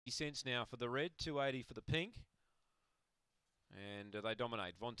cents now for the red, 280 for the pink. And they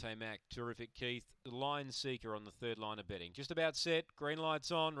dominate. Vontae Mac, Terrific Keith, Line Seeker on the third line of betting. Just about set. Green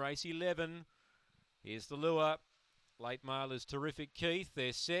lights on. Race 11. Here's the lure. Late mail is Terrific Keith.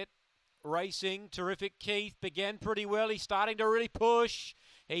 They're set. Racing. Terrific Keith began pretty well. He's starting to really push.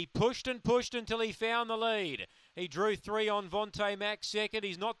 He pushed and pushed until he found the lead. He drew 3 on Vontae Mac second.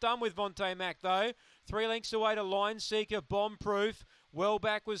 He's not done with Vontae Mac though. 3 lengths away to Line Seeker, Bomb Proof. Well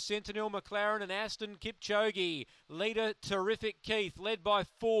back was Sentinel McLaren and Aston Kipchoge. Leader Terrific Keith, led by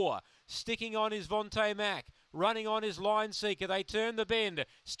 4. Sticking on is Vontae Mac. Running on is Line Seeker. They turn the bend.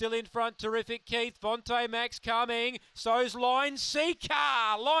 Still in front, Terrific Keith. Vontae Mac's coming. So's Line Seeker.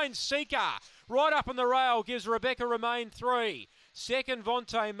 Line Seeker. Right up on the rail gives Rebecca Remain 3. Second,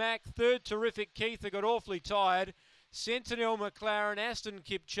 Vontae Mac. Third, Terrific Keith. They got awfully tired. Sentinel McLaren, Aston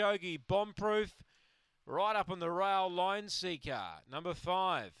Kipchoge, Bomb Proof. Right up on the rail, Line Seeker. Number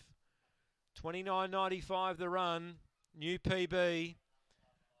 5. 29.95 the run. New PB.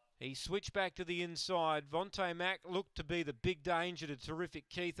 He switched back to the inside. Vontae Mac looked to be the big danger to Terrific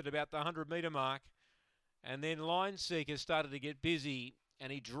Keith at about the 100-metre mark. And then Line Seeker started to get busy,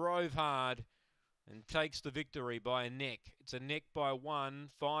 and he drove hard and takes the victory by a neck. It's a neck by 1.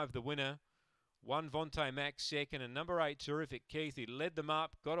 5 the winner. 1 Vontae Mac second, and number 8 Terrific Keith. He led them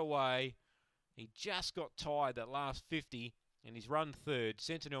up, got away. He just got tired that last 50, and he's run third.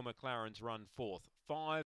 Sentinel McLaren's run 4th. 5